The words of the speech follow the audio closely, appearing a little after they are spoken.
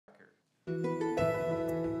So,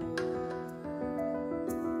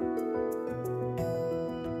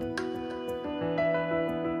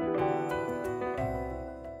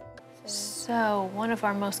 one of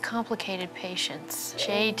our most complicated patients,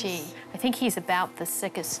 JD, I think he's about the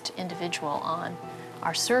sickest individual on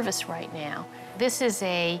our service right now. This is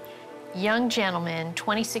a young gentleman,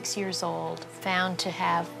 26 years old, found to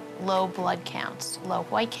have low blood counts, low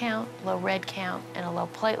white count, low red count, and a low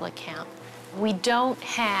platelet count. We don't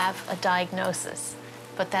have a diagnosis,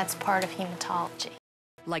 but that's part of hematology.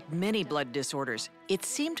 Like many blood disorders, it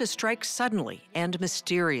seemed to strike suddenly and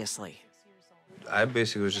mysteriously. I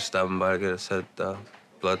basically was just stopping by to get a set of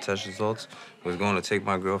blood test results. I was going to take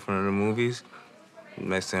my girlfriend to the movies.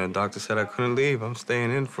 Next thing, the doctor said I couldn't leave. I'm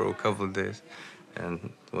staying in for a couple of days.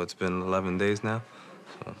 And well, it's been 11 days now,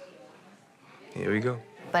 so here we go.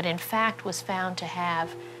 But in fact was found to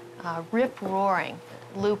have rip-roaring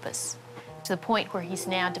lupus to the point where he's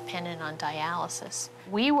now dependent on dialysis.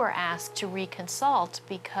 We were asked to reconsult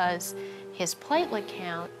because his platelet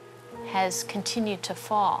count has continued to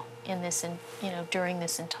fall in this, during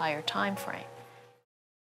this entire time frame.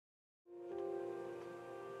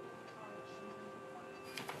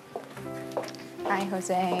 Hi,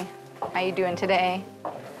 Jose. How you doing today?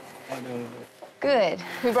 I'm doing Good.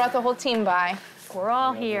 We brought the whole team by. We're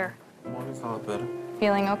all here. It's all better.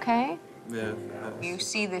 Feeling okay? Yeah. You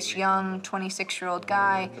see this young 26-year-old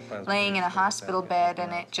guy laying in a hospital bed,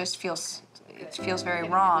 and it just feels very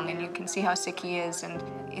wrong, and you can see how sick he is, and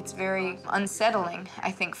it's very unsettling,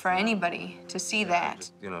 I think, for anybody to see that.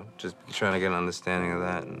 Just trying to get an understanding of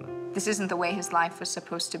that. This isn't the way his life was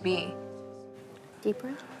supposed to be. Deep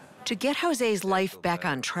breath. To get Jose's life back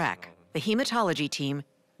on track, the hematology team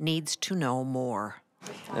needs to know more.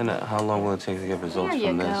 And how long will it take to get results There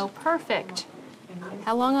from this? you go, perfect.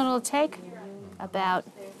 How long it'll take? About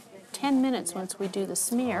 10 minutes once we do the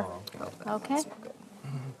smear. Okay?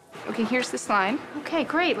 Okay, here's the slide. Okay,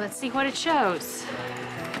 great. Let's see what it shows.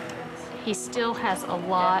 He still has a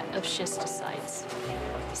lot of schistocytes.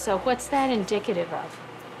 So what's that indicative of?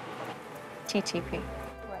 TTP.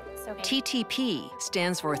 TTP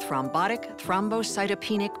stands for Thrombotic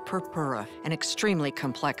Thrombocytopenic Purpura, an extremely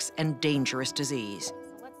complex and dangerous disease.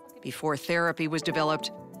 Before therapy was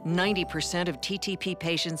developed, 90% of TTP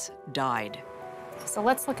patients died. So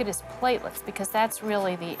let's look at his platelets, because that's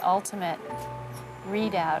really the ultimate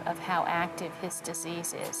readout of how active his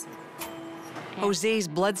disease is. Jose's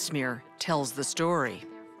blood smear tells the story.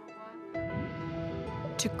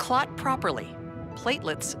 To clot properly,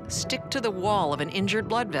 platelets stick to the wall of an injured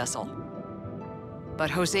blood vessel. But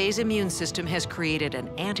Jose's immune system has created an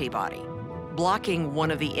antibody, blocking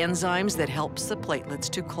one of the enzymes that helps the platelets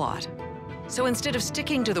to clot. So instead of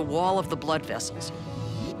sticking to the wall of the blood vessels,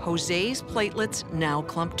 Jose's platelets now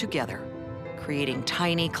clump together, creating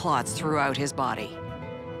tiny clots throughout his body.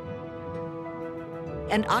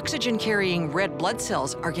 And oxygen-carrying red blood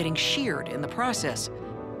cells are getting sheared in the process,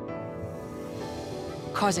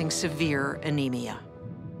 causing severe anemia.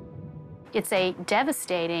 It's a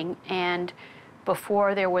devastating and,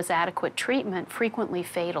 before there was adequate treatment, frequently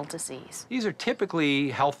fatal disease. These are typically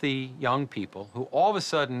healthy young people who all of a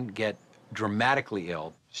sudden get dramatically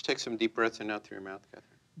ill. Just take some deep breaths in and out through your mouth, Catherine.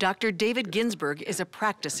 Dr. David Ginsburg is a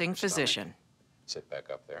practicing physician. Sit back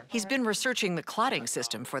up there. He's been researching the clotting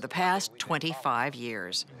system for the past 25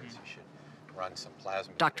 years. You should run some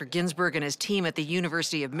plasma. Dr. Ginsburg and his team at the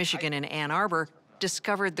University of Michigan in Ann Arbor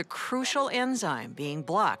discovered the crucial enzyme being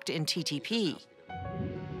blocked in TTP.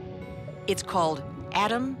 It's called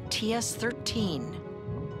ADAM-TS13.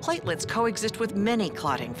 Platelets coexist with many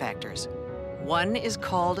clotting factors. One is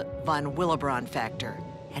called von Willebrand factor,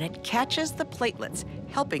 and it catches the platelets,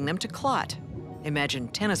 helping them to clot. Imagine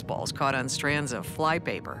tennis balls caught on strands of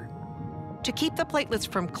flypaper. To keep the platelets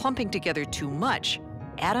from clumping together too much,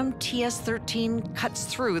 ADAM-TS13 cuts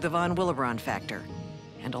through the von Willebrand factor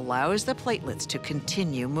and allows the platelets to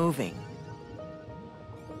continue moving.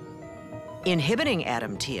 Inhibiting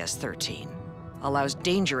ADAM-TS13 allows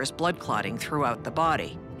dangerous blood clotting throughout the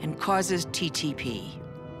body and causes TTP.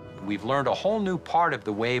 We've learned a whole new part of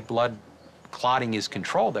the way blood clotting is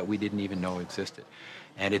controlled that we didn't even know existed.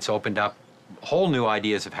 And it's opened up whole new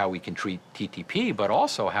ideas of how we can treat TTP, but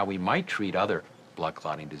also how we might treat other blood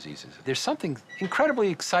clotting diseases. There's something incredibly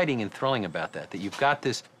exciting and thrilling about that you've got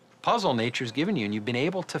this puzzle nature's given you, and you've been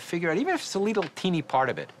able to figure out, even if it's a little teeny part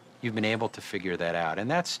of it, you've been able to figure that out,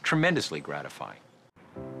 and that's tremendously gratifying.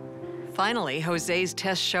 Finally, Jose's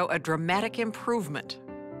tests show a dramatic improvement.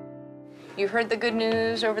 You heard the good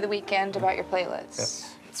news over the weekend about your platelets.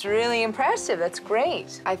 Yes. It's really impressive. That's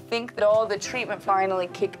great. I think that all the treatment finally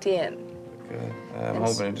kicked in. Good. I'm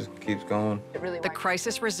hoping it just keeps going. The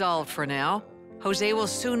crisis resolved for now. Jose will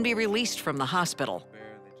soon be released from the hospital.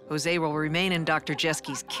 Jose will remain in Dr.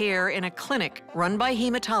 Jeski's care in a clinic run by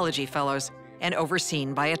hematology fellows and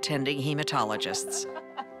overseen by attending hematologists.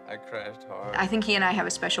 I crashed hard. I think he and I have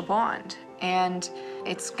a special bond, and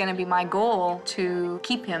it's going to be my goal to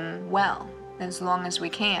keep him well as long as we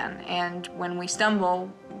can, and when we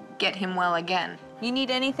stumble, get him well again. You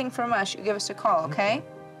need anything from us, you give us a call, okay?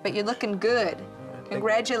 But you're looking good.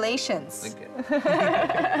 Congratulations. All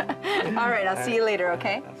right, I'll see you later,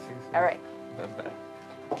 okay? All right. Bye-bye.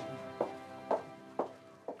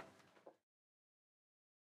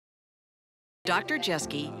 Dr.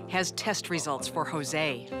 Jeski has test results for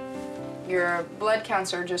Jose. Your blood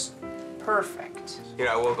counts are just perfect. You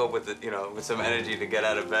know, I woke up with with some energy to get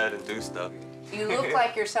out of bed and do stuff. You look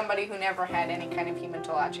like you're somebody who never had any kind of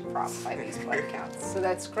hematologic problem by these blood counts, so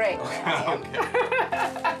that's great.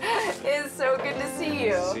 It's so good to see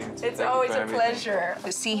you. It's always a pleasure.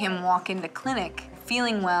 To see him walk into clinic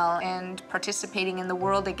feeling well and participating in the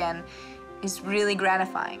world again is really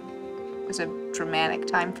gratifying. It was a dramatic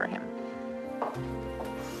time for him.